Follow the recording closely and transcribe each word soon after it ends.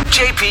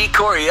JP,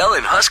 Coriel,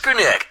 and Husker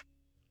Nick.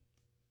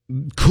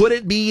 Could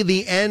it be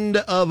the end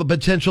of a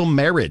potential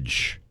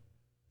marriage?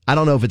 I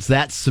don't know if it's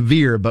that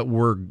severe, but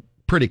we're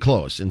pretty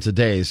close in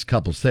today's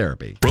couples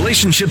therapy.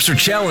 Relationships are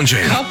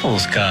challenging.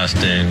 Couples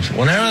costumes.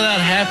 Whenever that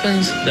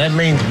happens, that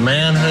means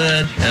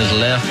manhood has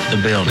left the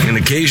building. And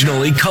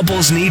occasionally,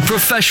 couples need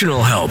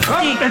professional help.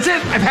 Oh, that's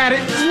it. I've had it.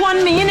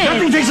 1 minute.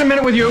 Nothing takes a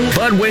minute with you.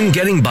 But when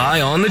getting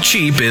by on the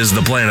cheap is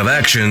the plan of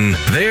action,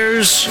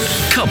 there's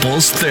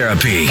couples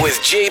therapy. With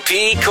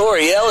JP,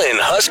 Coriel, and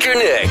Husker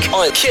Nick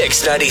on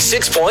Kicks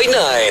 96.9.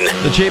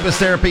 The cheapest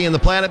therapy in the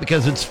planet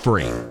because it's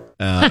free.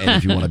 And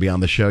if you want to be on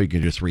the show, you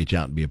can just reach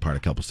out and be a part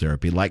of couples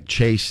therapy like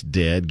Chase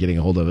did, getting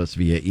a hold of us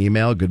via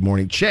email. Good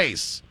morning,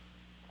 Chase.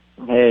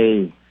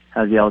 Hey,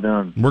 how's y'all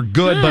doing? We're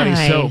good, Hi. buddy.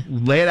 So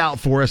lay it out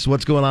for us.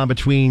 What's going on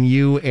between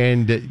you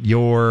and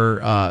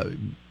your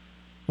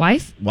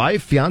Wife?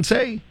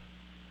 fiance?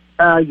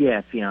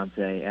 Yeah,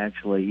 fiance,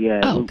 actually.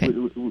 Yeah, Oh, okay.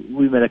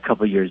 we met a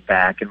couple years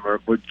back, and we're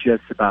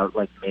just about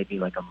maybe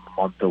a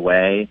month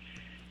away.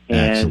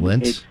 And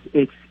Excellent.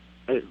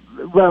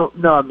 Well,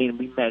 no, I mean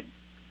we met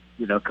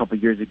a couple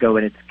years ago,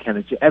 and it's kind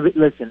of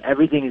listen.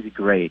 Everything is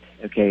great.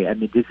 Okay, I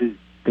mean this is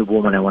the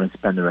woman I want to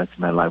spend the rest of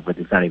my life with.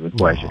 It's not even a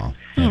question. Aw,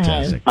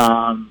 fantastic.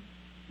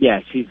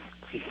 Yeah, she's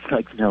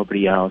like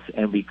nobody else,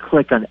 and we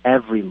click on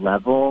every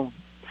level.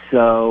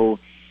 So,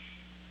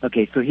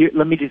 okay, so here,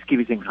 let me just give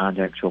you some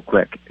context real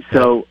quick.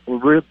 So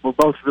we're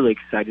both really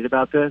excited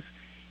about this,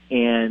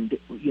 and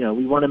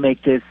we want to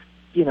make this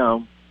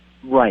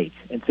right,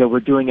 and so we're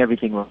doing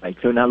everything right.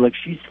 So now, look,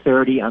 she's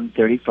 30, I'm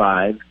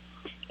 35.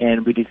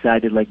 And we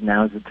decided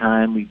now's the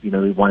time. We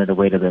wanted to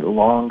wait a bit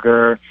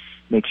longer,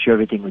 make sure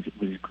everything was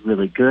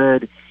really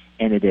good,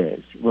 and it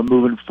is. We're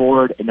moving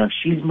forward, and now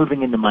she's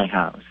moving into my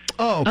house.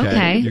 Oh, okay.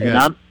 Okay. You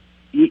And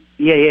guys-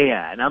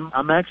 yeah, and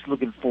I'm actually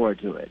looking forward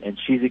to it, and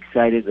she's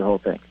excited. The whole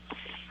thing.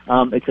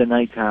 It's a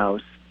nice house.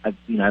 I've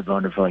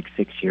owned it for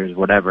 6 years,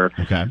 whatever.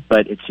 Okay.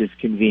 But it's just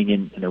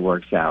convenient, and it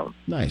works out.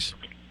 Nice.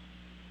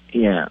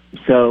 Yeah.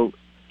 So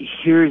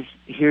here's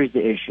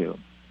the issue.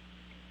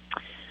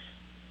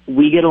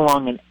 We get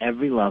along on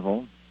every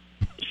level.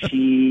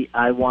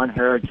 I want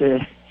her to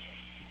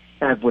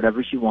have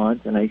whatever she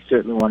wants, and I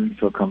certainly want her to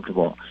feel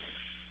comfortable.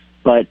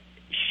 But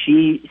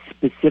she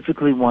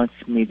specifically wants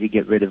me to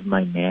get rid of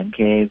my man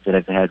cave that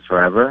I've had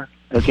forever,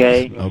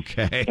 okay?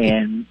 Okay.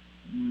 And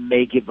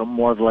make it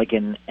more of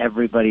an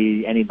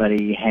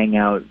anybody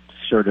hangout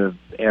sort of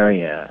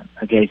area,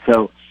 okay?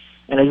 So,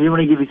 and I just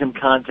want to give you some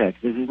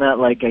context. This is not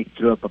like I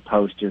threw up a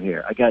poster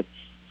here. I got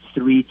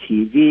 3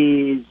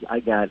 TVs.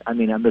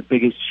 I'm the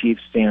biggest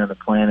Chiefs fan on the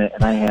planet,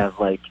 and I have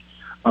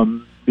a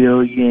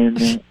million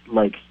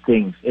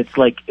things. It's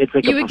like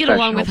You would get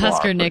along with professional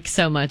Husker blog. Nick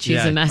so much. He's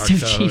Yeah, a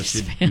massive our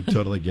Chiefs co-host, fan. you'd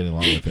totally get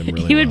along with him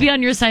really He would well. be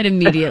on your side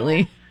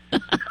immediately.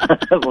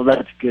 Well,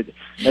 that's good.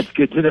 That's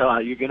good to know.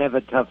 You're gonna have a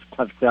tough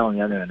sell on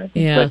the other end, I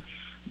think. Yeah.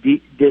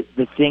 But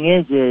the thing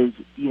is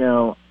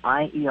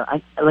I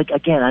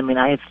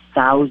have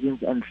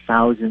thousands and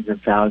thousands and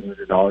thousands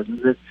of dollars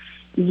into this.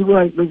 This is where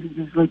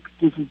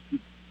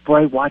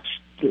I watch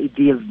the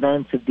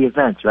events of the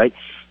events, right?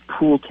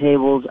 Pool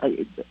tables,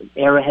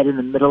 Arrowhead in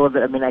the middle of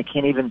it. I mean, I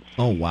can't even.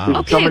 Oh, wow.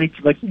 There's so Okay. many,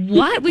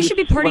 What? We should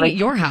be partying at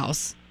your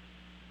house.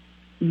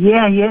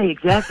 Yeah,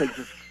 exactly.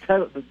 Just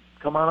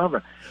come on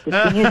over.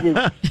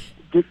 The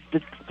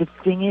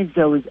thing is,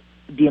 though, is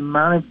the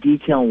amount of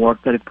detail and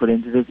work that I put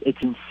into this.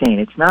 It's insane.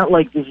 It's not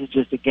like this is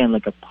just a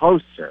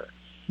poster.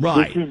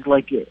 Right. This is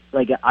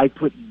I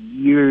put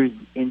years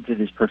into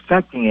this,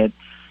 perfecting it.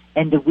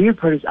 And the weird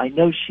part is, I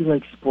know she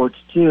likes sports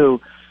too,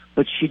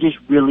 but she just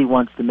really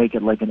wants to make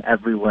it an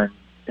everyone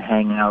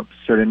hangout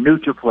sort of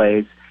neutral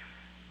place.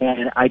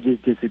 And I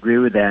just disagree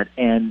with that.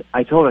 And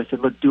I told her, I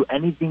said, look, do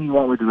anything you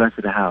want with the rest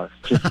of the house.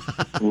 Just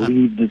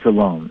leave this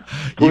alone.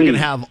 Please. You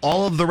can have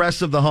all of the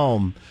rest of the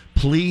home.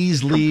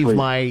 Please leave Please.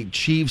 my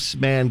Chiefs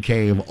man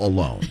cave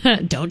alone.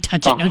 Don't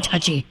touch it. No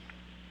touchy.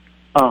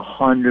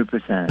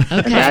 100%. Okay.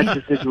 And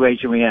that's the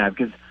situation we have.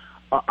 Because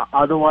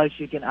otherwise,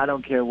 I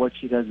don't care what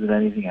she does with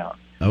anything else.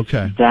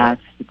 Okay.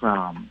 That's the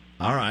problem.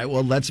 All right.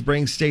 Well, let's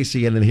bring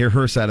Stacy in and hear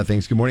her side of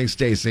things. Good morning,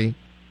 Stacy.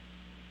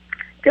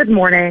 Good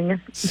morning.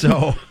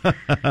 So,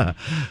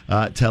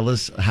 tell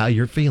us how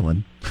you're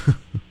feeling.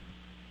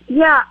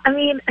 Yeah, I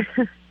mean,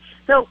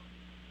 so,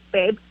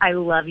 babe, I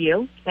love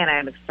you, and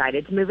I'm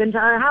excited to move into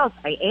our house.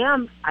 I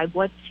am. I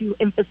want to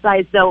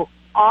emphasize, though,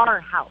 our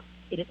house.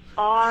 It is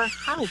our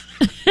house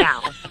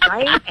now,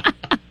 right?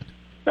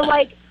 So,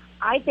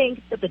 I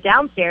think that the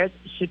downstairs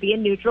should be a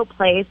neutral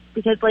place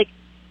because,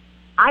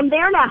 I'm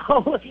there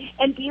now,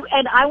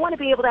 and I want to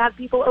be able to have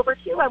people over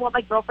too. I want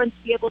my girlfriends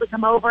to be able to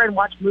come over and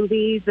watch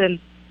movies and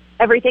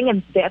everything,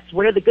 and that's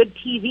where the good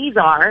TVs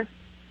are.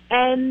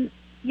 And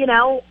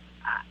I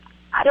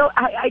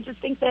just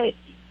think that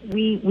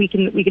we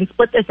can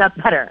split this up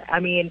better. I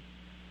mean,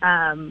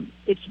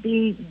 it should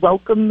be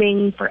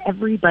welcoming for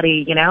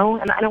everybody, and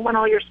I don't want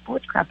all your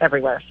sports crap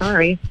everywhere.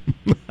 Sorry.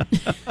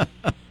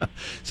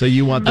 So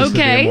you want this to be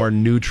Okay. a more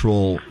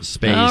neutral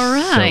space All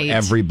right. so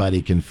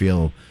everybody can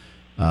feel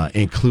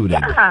included.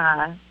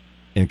 Yeah.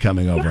 in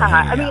coming over and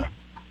hanging out.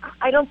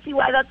 I don't see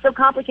why that's so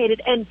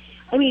complicated. And,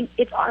 I mean,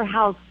 it's our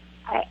house.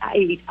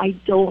 I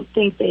don't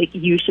think that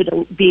you should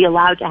be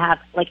allowed to have,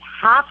 like,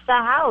 half the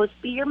house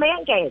be your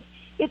man cave.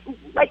 It's,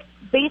 like,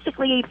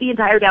 basically the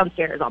entire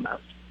downstairs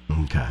almost.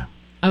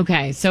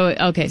 Okay, so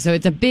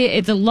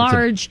it's a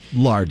large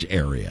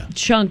area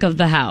chunk of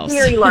the house.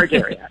 Very large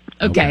area.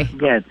 Okay.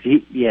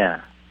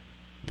 Yeah.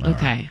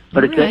 Okay.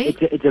 But All right.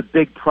 it's a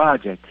big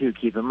project too.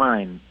 Keep in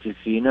mind, just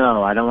so you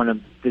know, I don't want to.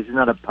 This is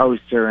not a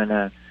poster and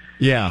a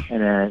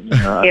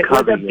it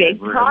was a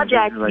big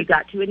project like, you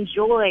got to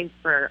enjoy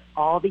for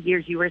all the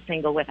years you were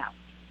single without.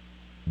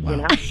 Wow. You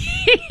know?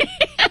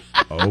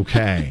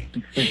 Okay.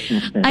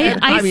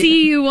 I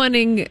see you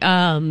wanting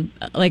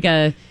like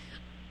a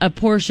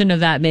portion of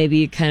that,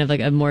 maybe kind of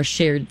like a more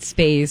shared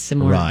space, a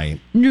more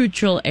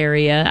neutral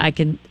area. I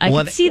can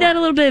see that a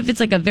little bit if it's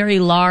like a very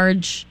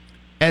large.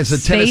 As a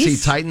space.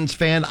 Tennessee Titans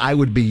fan, I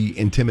would be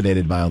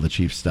intimidated by all the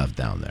Chiefs stuff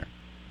down there.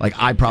 Like,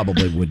 I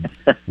probably would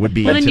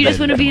be. Well, then you just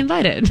want to be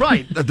invited,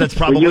 right? That's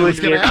probably what's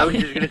going to happen. I was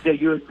just going to say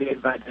you would be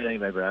invited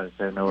anyway, bro.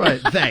 So no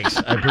worries. Right? Thanks,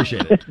 I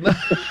appreciate it.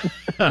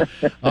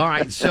 All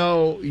right,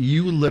 so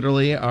you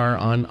literally are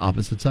on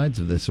opposite sides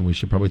of this, and we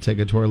should probably take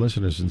it to our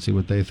listeners and see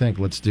what they think.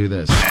 Let's do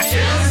this.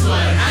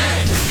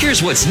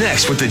 Here's what's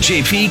next with the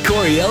JP,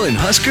 Coriel, and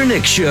Husker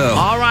Nick show.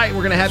 All right,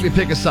 we're going to have you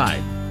pick a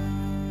side.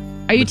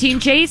 Are you Team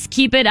Chase,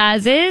 keep it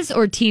as is,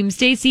 or Team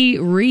Stacy,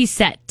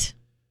 reset?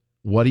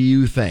 What do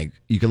you think?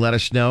 You can let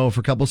us know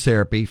for Couples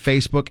Therapy,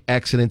 Facebook,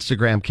 X, and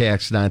Instagram,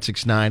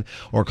 KX969,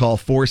 or call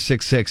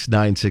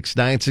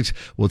 466-9696.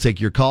 We'll take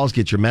your calls,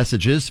 get your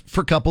messages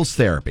for Couples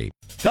Therapy.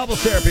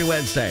 Couples Therapy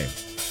Wednesday.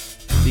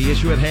 The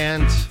issue at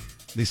hand,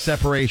 the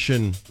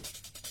separation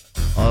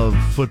of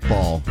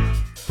football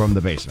from the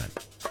basement.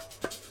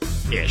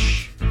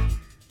 Ish.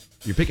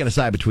 You're picking a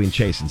side between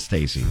Chase and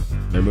Stacy.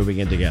 They're moving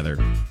in together,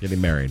 getting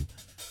married.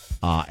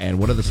 And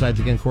what are the sides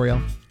again,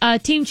 Coriel?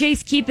 Team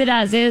Chase, keep it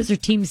as is, or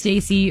Team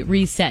Stacy,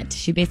 reset.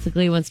 She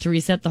basically wants to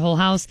reset the whole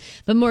house,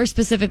 but more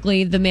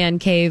specifically, the man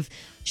cave.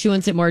 She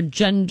wants it more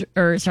just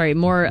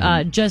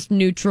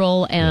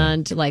neutral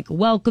and like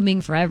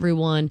welcoming for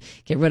everyone.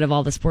 Get rid of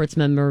all the sports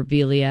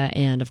memorabilia,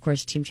 and of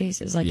course, Team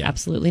Chase is like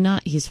absolutely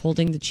not. He's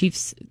holding the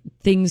Chiefs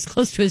things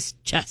close to his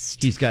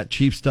chest. He's got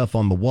Chiefs stuff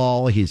on the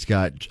wall. He's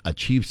got a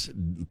Chiefs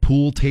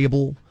pool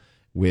table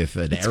with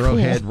an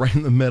arrowhead right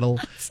in the middle.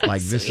 So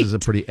like, this is a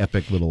pretty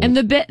epic little. And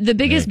the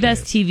biggest,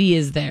 best TV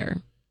is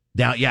there.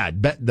 Now,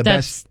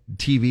 best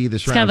TV, the surround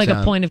It's kind of like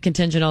sound. a point of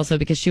contention also,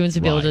 because she wants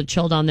to be able to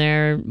chill down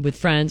there with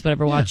friends,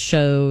 whatever, watch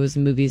shows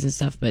and movies and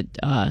stuff, but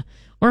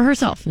or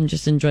herself, and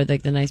just enjoy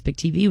like the nice big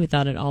TV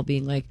without it all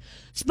being like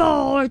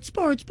sports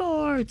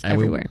and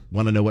everywhere. We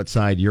want to know what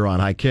side you're on.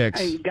 Hi, Kicks.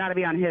 Hey, you got to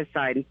be on his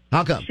side.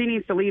 How come? She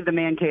needs to leave the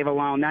man cave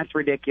alone. That's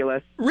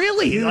ridiculous.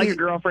 Really? You and your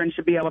girlfriend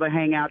should be able to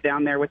hang out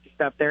down there with the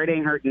stuff there. It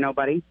ain't hurting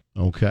nobody.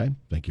 Okay.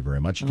 Thank you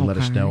very much. You can let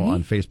us know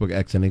on Facebook,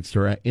 X, and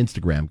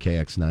Instagram,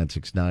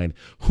 KX969,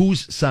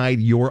 whose side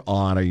you're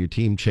on. Are you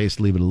Team Chase,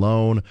 leave it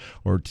alone,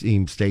 or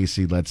Team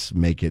Stacy, let's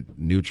make it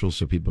neutral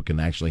so people can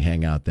actually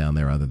hang out down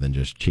there other than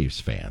just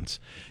Chiefs fans?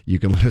 You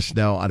can let us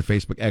know on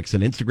Facebook, X,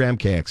 and Instagram,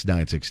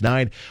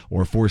 KX969,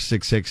 or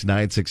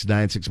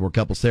 466-9696. More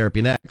Couples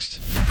Therapy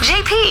next.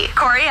 JP,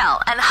 Coriel,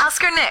 and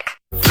Husker Nick.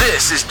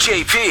 This is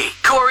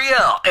JP,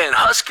 Coriel, and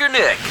Husker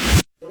Nick.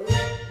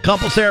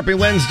 Couples Therapy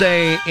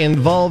Wednesday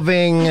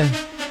involving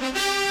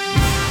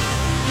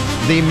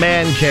the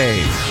man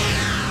cave.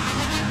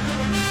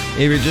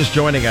 If you're just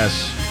joining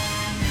us,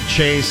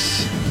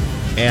 Chase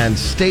and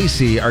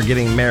Stacy are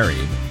getting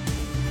married,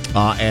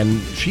 and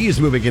she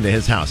is moving into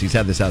his house. He's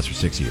had this house for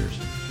 6 years.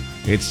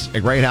 It's a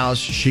great house.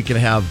 She can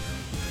have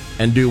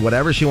and do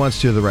whatever she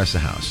wants to the rest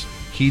of the house.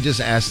 He just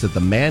asked that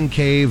the man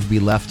cave be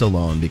left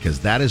alone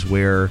because that is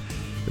where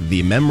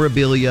the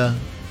memorabilia,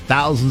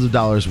 thousands of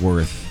dollars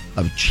worth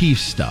of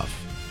Chiefs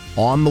stuff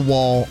on the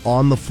wall,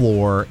 on the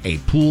floor, a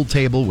pool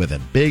table with a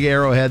big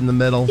arrowhead in the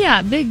middle.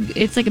 Yeah, big.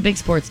 It's like a big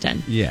sports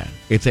den. Yeah,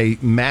 it's a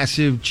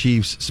massive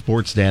Chiefs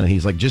sports den, and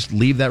he's like, just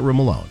leave that room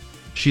alone.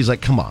 She's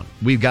like, come on,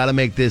 we've got to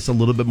make this a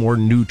little bit more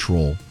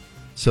neutral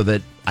so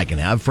that I can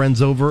have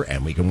friends over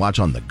and we can watch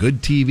on the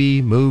good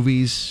TV,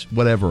 movies,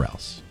 whatever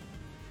else.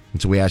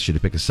 And so we asked you to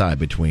pick a side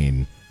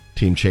between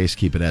Team Chase,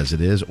 keep it as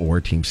it is,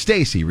 or Team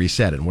Stacy,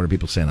 reset it. And what are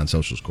people saying on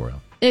socials, Coriel?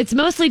 It's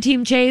mostly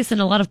Team Chase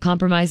and a lot of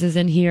compromises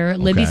in here.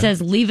 Libby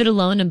says, leave it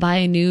alone and buy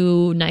a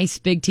new, nice,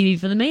 big TV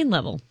for the main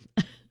level.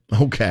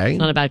 Okay.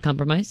 Not a bad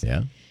compromise.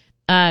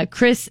 Yeah.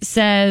 Chris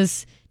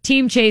says,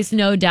 Team Chase,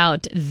 no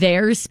doubt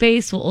their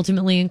space will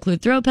ultimately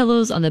include throw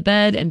pillows on the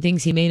bed and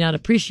things he may not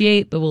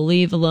appreciate, but will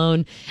leave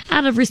alone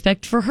out of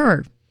respect for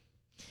her.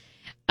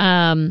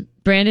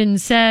 Brandon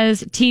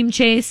says, Team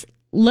Chase,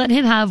 let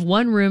him have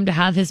one room to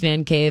have his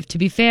man cave. To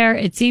be fair,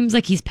 it seems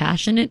like he's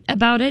passionate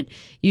about it.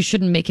 You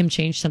shouldn't make him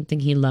change something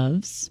he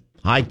loves.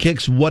 Hi,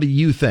 Kix. What do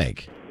you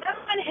think? I'm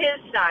on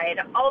his side,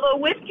 although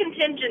with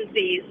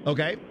contingencies.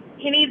 Okay.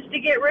 He needs to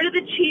get rid of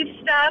the Chiefs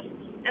stuff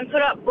and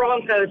put up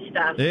Broncos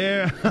stuff.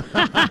 Yeah.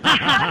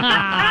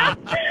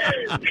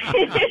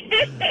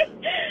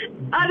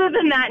 Other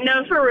than that,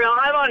 no, for real,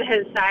 I'm on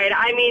his side.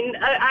 I mean,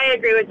 I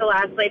agree with the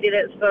last lady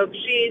that spoke.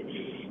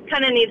 She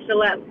kind of needs to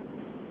let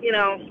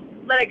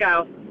it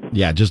go.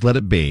 Yeah, just let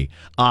it be.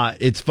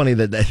 It's funny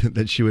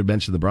that she would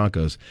mention the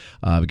Broncos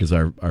because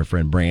our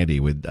friend Brandy,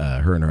 with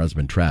her and her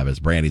husband Travis,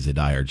 Brandy's a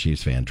diehard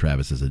Chiefs fan.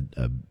 Travis is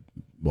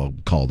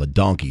called a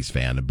Donkeys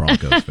fan, a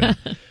Broncos fan.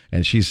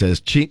 And she says,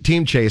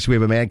 Team Chase, we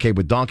have a man cave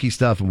with donkey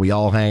stuff, and we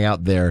all hang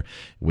out there.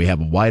 We have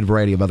a wide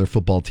variety of other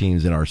football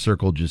teams in our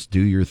circle. Just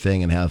do your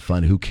thing and have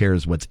fun. Who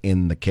cares what's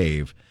in the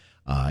cave,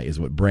 is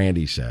what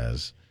Brandy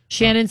says.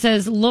 Shannon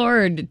says,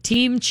 Lord,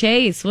 Team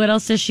Chase. What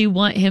else does she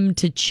want him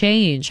to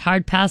change?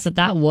 Hard pass at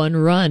that one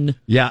run.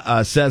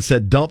 Yeah, Seth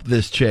said, dump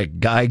this chick.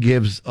 Guy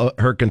gives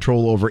her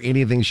control over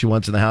anything she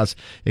wants in the house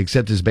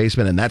except his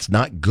basement, and that's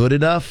not good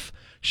enough.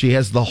 She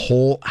has the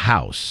whole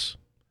house.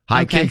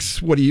 Hi, Okay.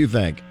 Kicks. What do you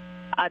think?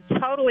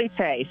 Totally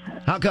Chase.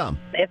 How come?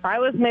 If I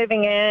was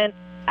moving in,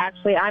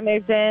 actually, I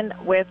moved in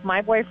with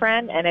my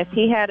boyfriend, and if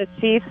he had a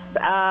Chiefs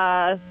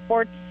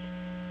sports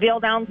deal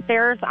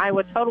downstairs, I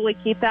would totally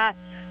keep that.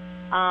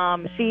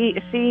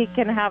 She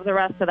can have the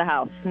rest of the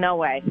house. No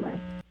way.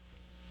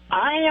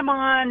 I am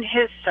on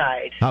his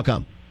side. How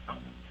come?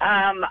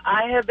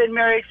 I have been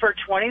married for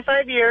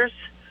 25 years,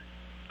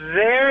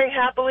 very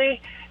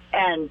happily,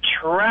 and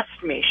trust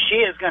me, she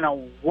is going to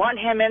want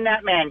him in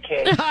that man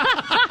cave.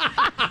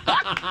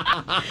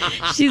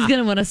 She's going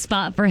to want a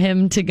spot for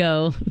him to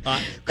go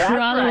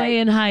crawl away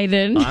and hide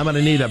in. I'm going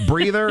to need a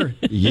breather.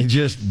 You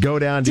just go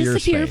down to your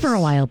space. Disappear for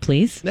a while,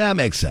 please. That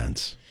makes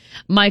sense.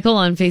 Michael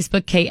on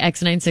Facebook,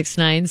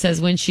 KX969, says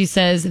when she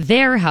says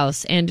their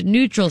house and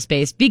neutral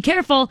space, be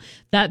careful.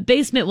 That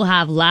basement will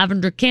have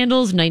lavender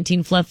candles,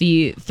 19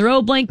 fluffy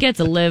throw blankets,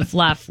 a live,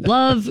 laugh,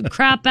 love,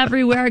 crap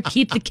everywhere.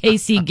 Keep the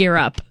KC gear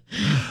up.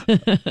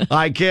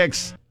 Hi,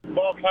 Kicks.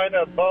 Well, kind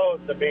of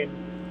both. I mean,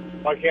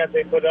 why can't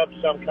they put up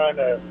some kind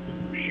of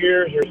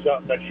shears or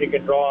something that she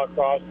can draw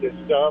across this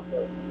stuff?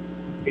 Or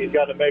he's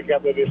got to make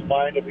up with his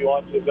mind if he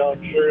wants his own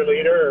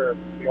cheerleader or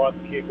if he wants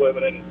to keep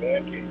living in his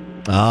man cave.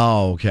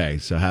 Oh, okay.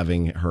 So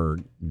having her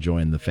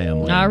join the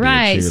family. All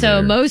right.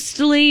 So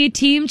mostly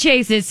Team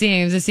Chase, it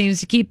seems. It seems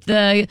to keep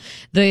the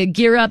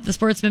gear up, the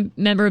sports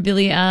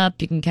memorabilia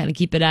up. You can kind of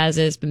keep it as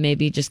is, but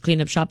maybe just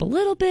clean up shop a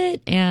little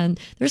bit. And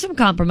there's some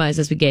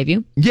compromises we gave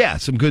you. Yeah,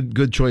 some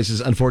good choices.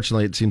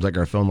 Unfortunately, it seems like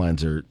our phone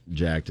lines are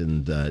jacked,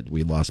 and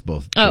we lost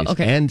both Chase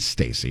and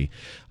Stacy.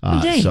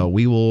 So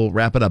we will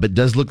wrap it up. It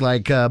does look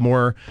like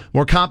more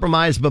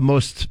compromise, but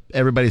most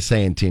everybody's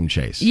saying Team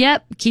Chase.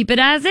 Yep. Keep it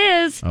as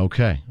is.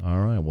 Okay. All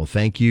right. Well,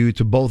 thank you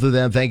to both of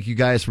them. Thank you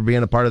guys for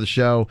being a part of the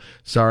show.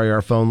 Sorry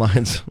our phone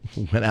lines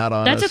went out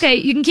on us. That's okay.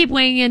 You can keep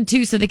weighing in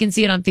too so they can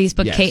see it on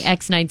Facebook, Yes.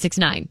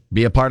 KX969.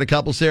 Be a part of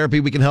Couples Therapy.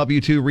 We can help you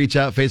too. Reach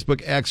out,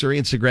 Facebook, X, or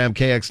Instagram,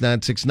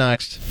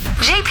 KX969.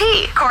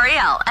 JP,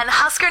 Coriel, and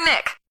Husker Nick.